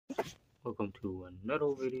Welcome to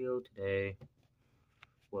another video today.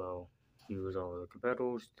 Well, use all the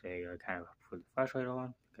compatibles. Today I kind of put the flashlight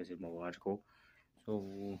on because it's more logical.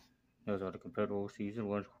 So those are the compatibles. Season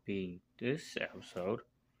 1 will be this episode.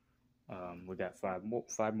 We got five more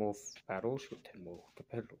battles with 10 more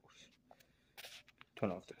compatibles.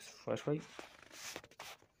 Turn off this flashlight.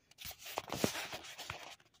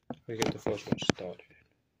 We get the first one started.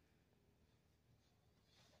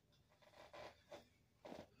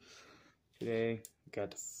 Today we got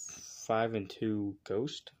the 5 and 2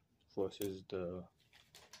 Ghost versus the.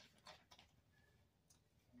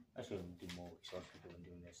 I should do more research before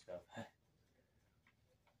doing this stuff.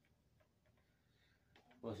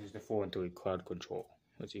 Versus the 4 and 3 Cloud Control.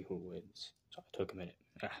 Let's see who wins. So it took a minute.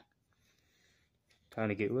 Time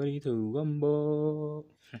to get ready to rumble.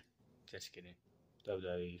 Just kidding.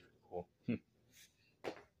 WWE is cool.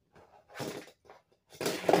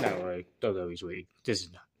 Not really. WWE's weak. This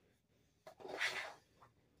is not.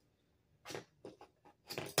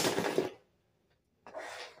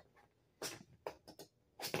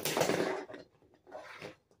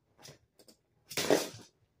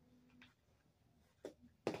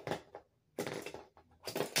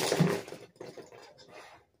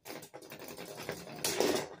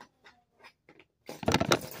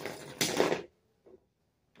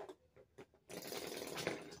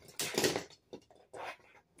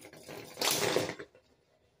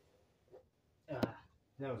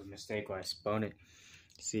 That was a mistake when I spun it.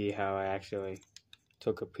 See how I actually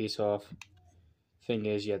took a piece off. Thing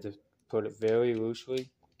is, you have to put it very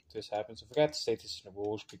loosely. This happens. I forgot to say this in the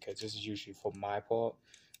rules because this is usually for my part.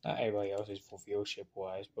 Not everybody else's for viewership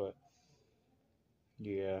wise, but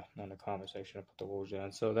yeah, in the comment section I put the rules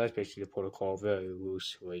down. So that's basically the protocol, very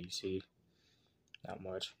loosely. You see, not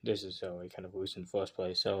much. This is already kind of loose in the first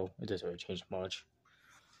place, so it doesn't really change much.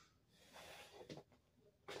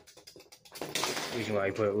 The reason why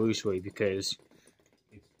I put it loosely because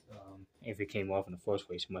if it came off in the first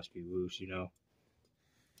place, it must be loose, you know.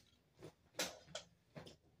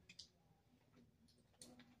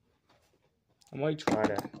 I might try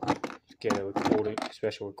to get a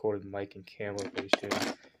special recorded mic and camera pretty soon,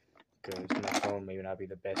 because my phone may not be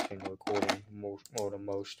the best thing recording or the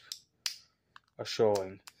most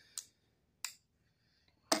assuring.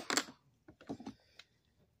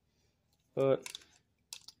 But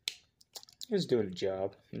it's doing the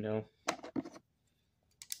job, you know.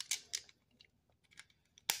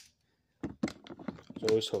 It's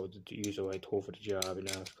always told to use the right tool for the job, you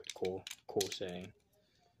know. It's pretty cool saying.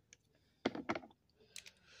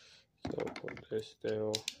 So put this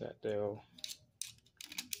there, that there.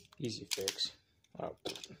 Easy fix. Oh.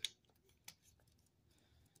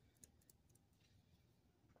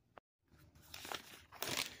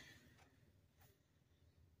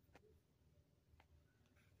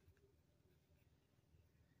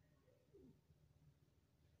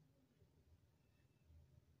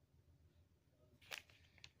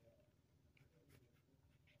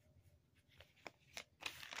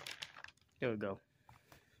 There we go.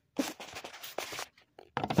 Put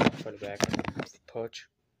it back. Touch.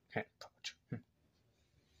 Touch.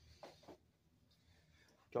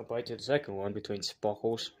 Jump right to the second one between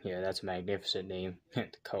Sparkles. Yeah, that's a magnificent name. The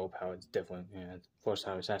color palette is different. Yeah, first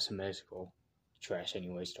time it's not symmetrical. Trash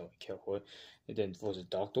anyways, don't care for it. And then was a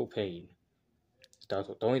Dr. Pain.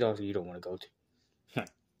 The only doctor you don't want to go to.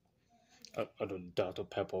 Other than Dr.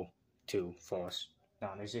 Pepper, too, for us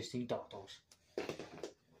non-existing doctors.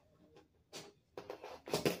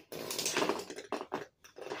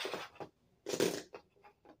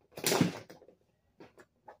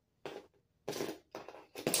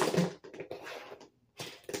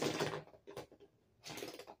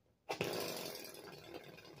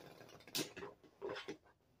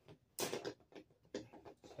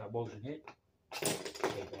 Stop motion hit.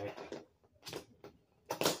 Okay, back.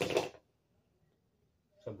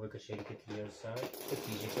 Some ricochet to get to the other side. It's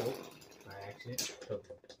easy though. By accident.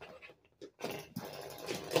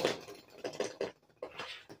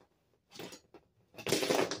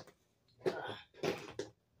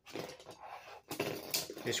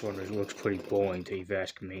 This one looks pretty boring to you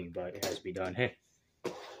ask me, but it has to be done. Hey.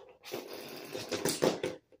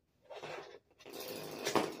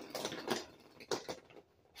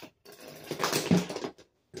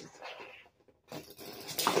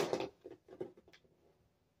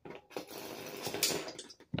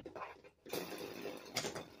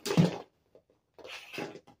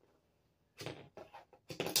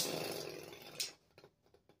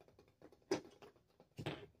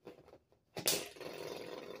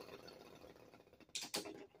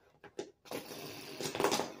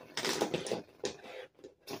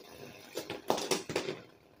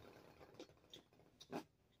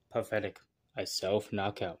 Pathetic. I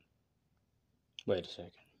self-knockout. Wait a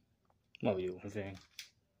second. What were you doing?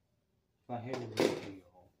 My head is really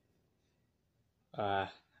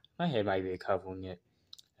my head might be covering it.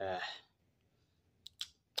 I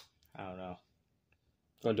don't know.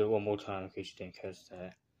 Gonna do it one more time in case you didn't catch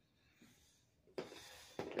that.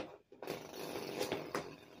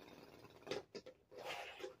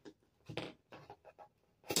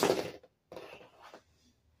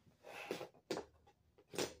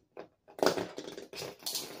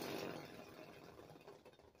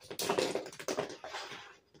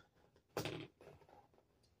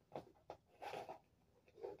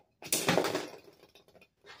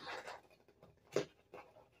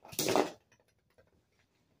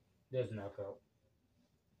 There's a knockout.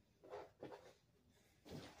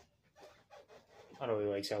 I don't really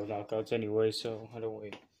like self knockouts anyway, so I don't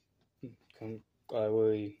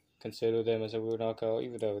really consider them as a real knockout,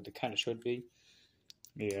 even though they kind of should be.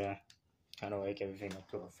 Yeah, kind of like everything up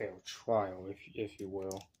to a failed trial, if you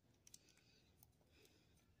will.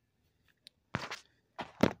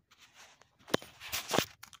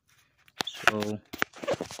 So,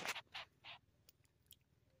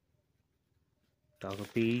 Dr.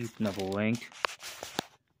 B, number ranked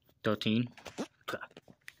 13.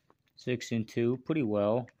 6-2, pretty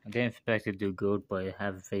well. I didn't expect to do good, but I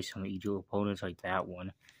haven't faced some easy opponents like that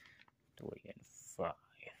one. 3-5.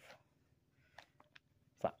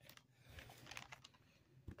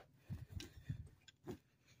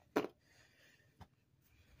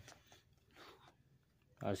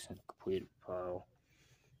 That's a complete pile.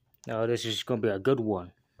 Now this is gonna be a good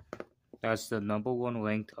one. That's the number one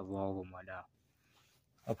ranked of all of them right now.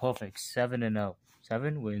 A perfect 7-0.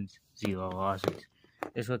 7 wins, 0 losses.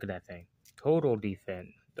 Just look at that thing. Total defense.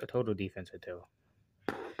 The total defense right there.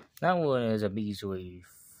 That one is a measly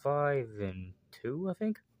 5-2, I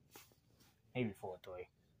think. Maybe 4-3.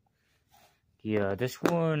 Yeah, this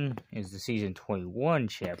one is the season 21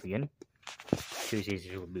 champion. 2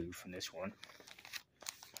 seasons removed from this one.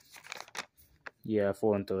 Yeah,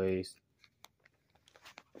 4-3.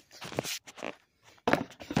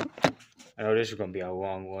 I know this is gonna be a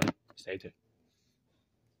long one. Stay tuned.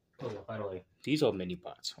 Oh yeah, by the way, these are mini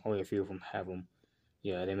bots. Only a few of them have them.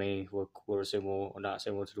 Yeah, they may look similar or not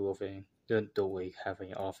similar to the real thing. They don't really have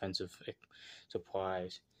any offensive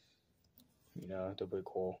supplies. You know, they're pretty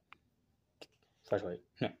cool. Flashlight.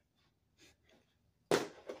 No.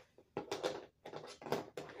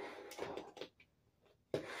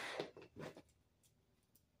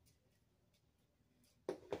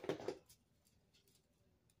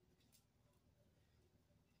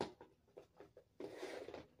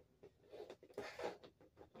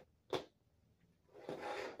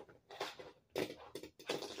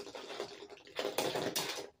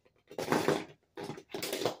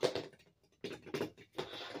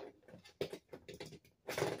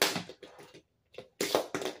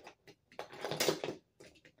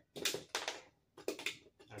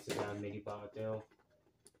 Mini bot there.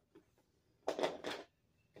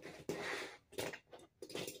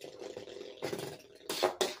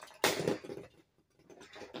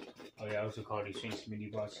 Oh yeah, I also call these things mini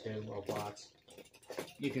bots too, or bots.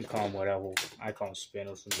 You can call them whatever. I call them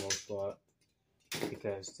spinners for the most part.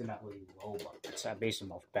 Because they're not really robots. I base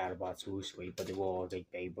them off battle bots loosely, but they were all like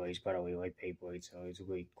Beyblades, but I really like Beyblades, so it's a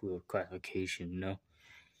really cool classification, you know?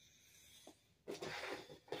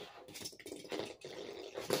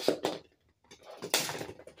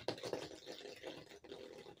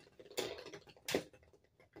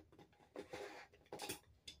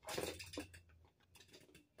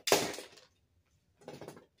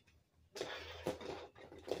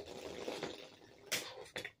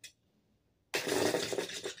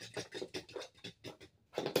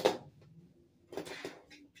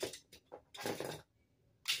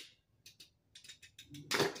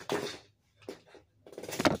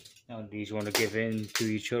 Now these want to give in to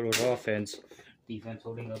each other's offense. Defense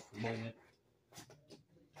holding up for the moment.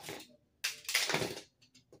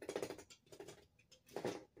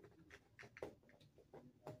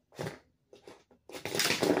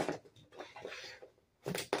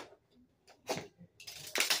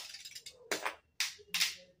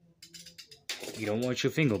 You don't want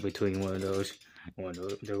your finger between one of those. You want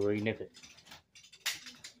to really nip it.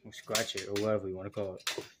 Or scratch it, or whatever you want to call it.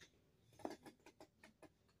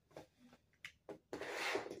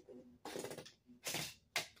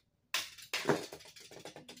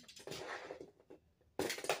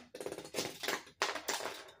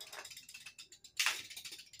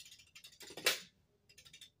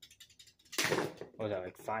 What was that,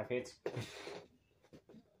 like 5 hits?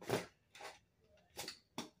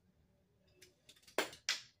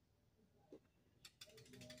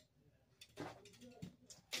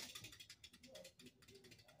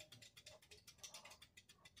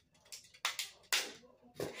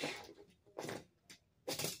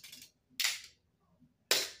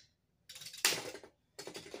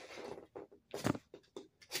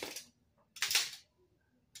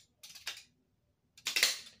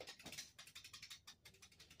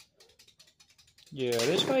 Yeah,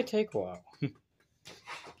 this might take a while.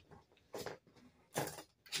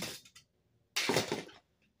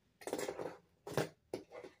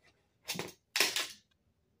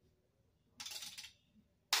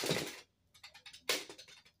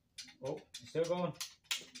 Oh, still going.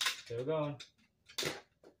 Still going.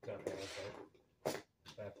 Okay, okay.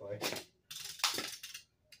 That way.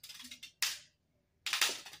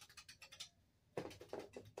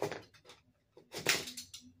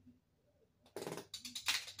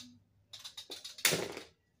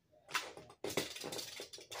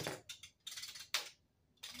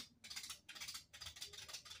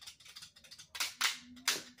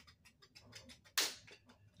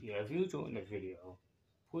 Yeah, if you enjoyed the video,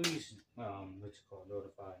 please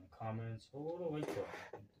notify in the comments or the like button.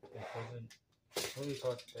 It doesn't really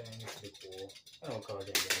cost anything. It's pretty cool. I don't cost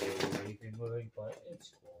anything really, but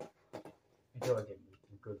it's cool. Until I get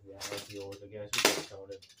good videos, I guess we get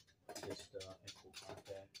started just and cool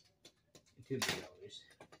content. In 2 videos.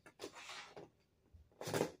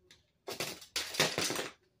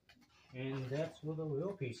 And that's where the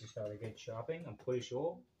real pieces started to get shopping, I'm pretty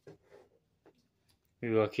sure.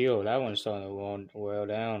 Look here, that one's starting to wear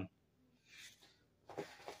down.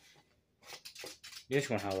 This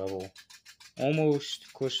one, however,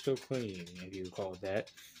 almost crystal clean, if you call it that.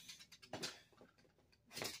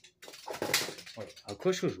 Wait, are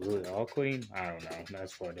crystals really all clean? I don't know.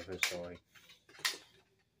 That's for a different story.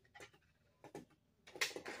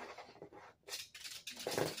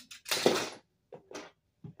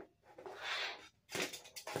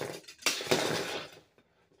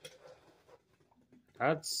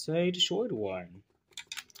 I'd say the short one.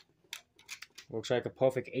 Looks like a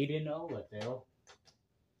perfect 8-0 right there.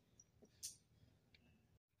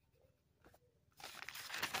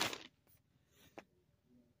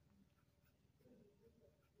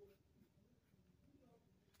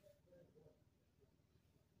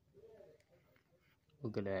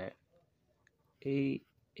 Look at that.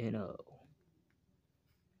 8-0.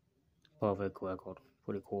 Perfect record.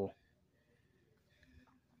 Pretty cool.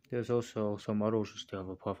 There's also some others who still have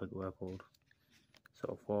a perfect record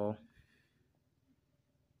so far.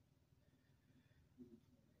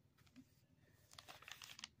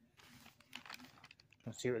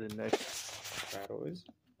 Let's see what the next battle is.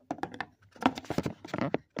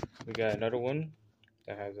 We got another one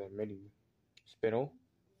that has a mini spinel,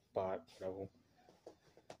 but whatever.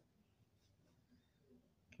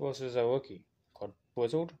 Well, this is a rookie called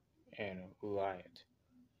Blizzard and Riot.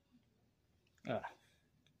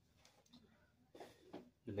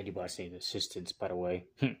 The mini boss named Assistance, by the way.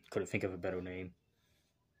 Couldn't think of a better name.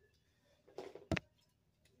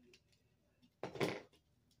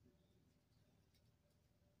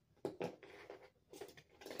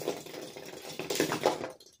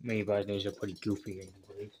 Mini boss names are pretty goofy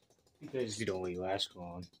anyways, because you don't really last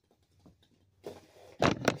long.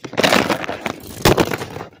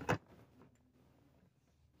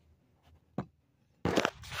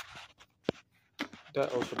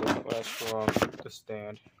 That also doesn't last long, the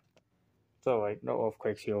stand. It's alright, no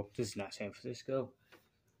earthquakes here. This is not San Francisco.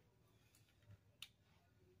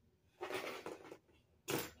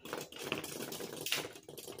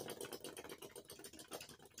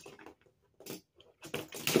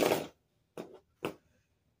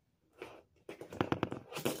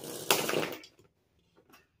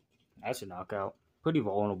 That's a knockout. Pretty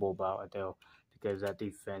vulnerable bout right there, because that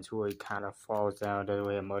defense really kind of falls down. Doesn't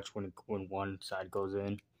really have much when one side goes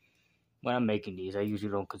in. When I'm making these, I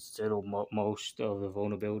usually don't consider most of the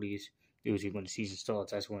vulnerabilities. Usually when the season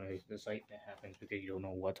starts, that's when the sight that happens, because you don't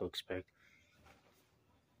know what to expect.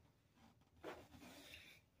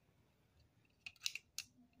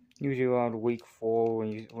 Usually around week 4,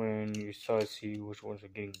 when you start to see which ones are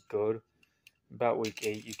getting good. About week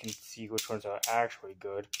 8, you can see which ones are actually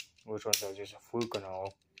good, which ones are just a fluke and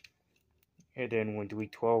all. And then when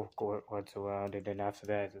week 12 goes around, and then after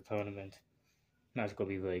that, the tournament. That's gonna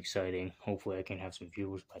be very exciting. Hopefully, I can have some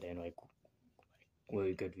viewers by then, like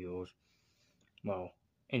really good viewers. Well,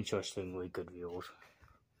 interestingly good viewers.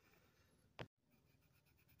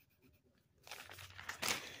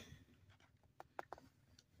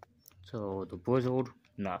 So the Blizzard,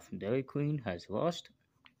 not from Dairy Queen, has lost,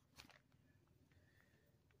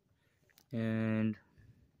 and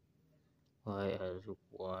I has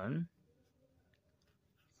won.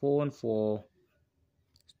 4-4.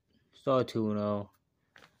 Started 2-0,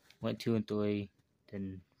 went 2-3,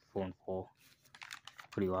 then 4-4.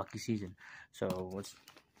 Pretty rocky season. So it's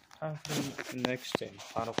time for the next and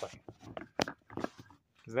final fight.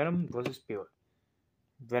 Venom versus Spirit.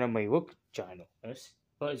 Venom may look ginormous,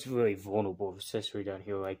 but it's really vulnerable accessory down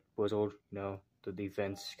here, like Blizzard, you know. the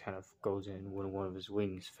defense kind of goes in when one of his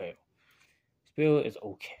wings fail. Spirit is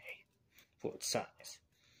okay for its size.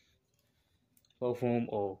 Both of them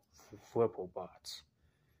are flipple bots.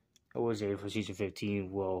 I was there for season 15.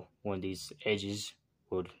 Well, one of these edges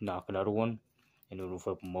would knock another one, and it would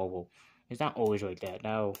flip them over. It's not always like that.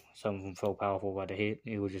 Now, some of them felt powerful by the hit,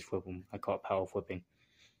 it would just flip them. I call it power flipping.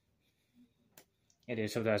 And then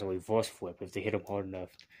sometimes a reverse flip. If they hit them hard enough,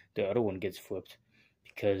 the other one gets flipped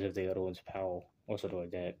because of the other one's power, or something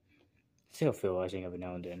like that. Still realizing every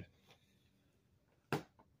now and then.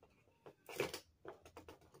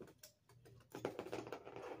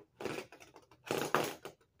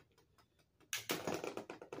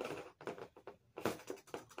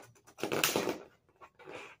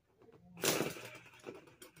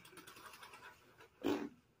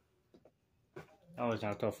 I was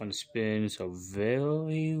knocked off on the spin, so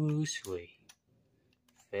very loosely.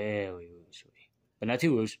 Very loosely. But not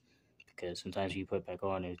too loose, because sometimes you put it back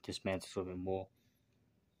on, it dismantles a little bit more.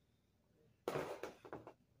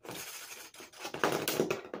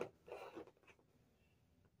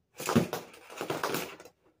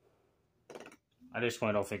 I just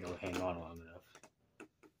don't think it'll hang on long enough.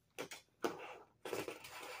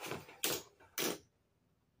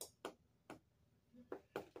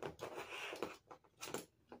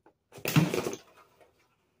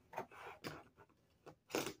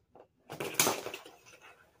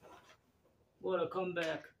 What a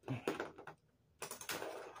comeback.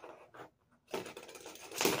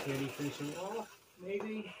 Can he finish it off?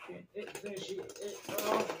 Maybe? Can it finish it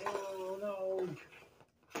off? Oh no.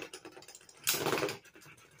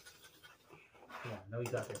 Yeah, no, you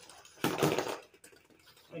got this.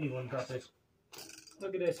 Anyone got this.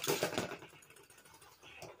 Look at this.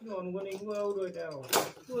 You're on winning road right now.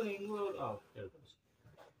 Winning road. Oh, there it goes.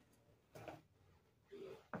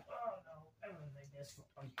 Oh no, I don't think that's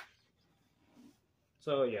fun.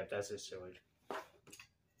 So yeah, that's his sword.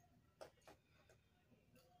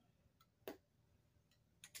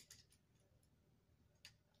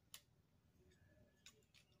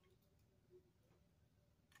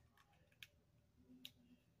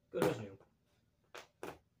 Good as new.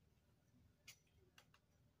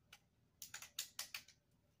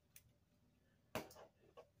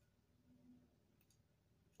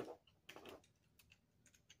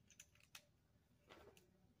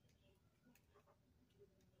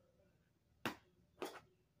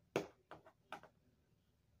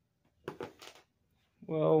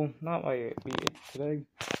 Well, not like it beat it today.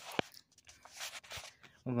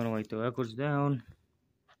 I'm gonna write the records down.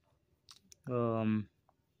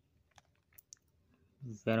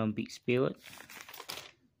 Venom beat Spirit.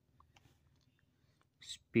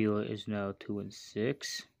 Spirit is now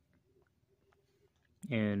 2-6.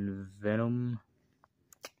 And Venom,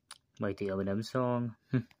 like the Eminem song.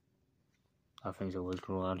 I think always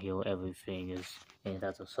go around here. Everything is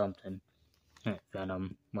that's or something.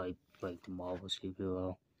 Venom, like the Marvel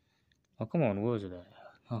superhero. Oh come on, where is it at?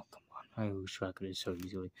 Oh come on, I lose track of this so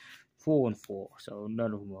easily. 4-4, so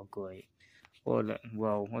none of them are great.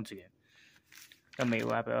 Well, once again, I may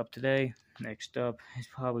wrap it up today. Next up is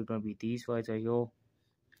probably going to be these fights I go,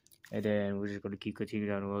 and then we're just going to keep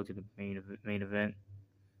continuing down the road to the main event,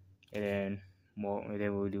 and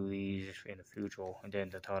then we'll do these in the future, and then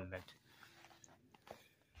the tournament.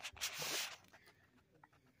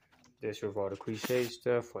 This with all the cliche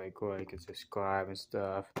stuff, like and subscribe and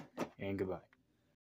stuff, and goodbye.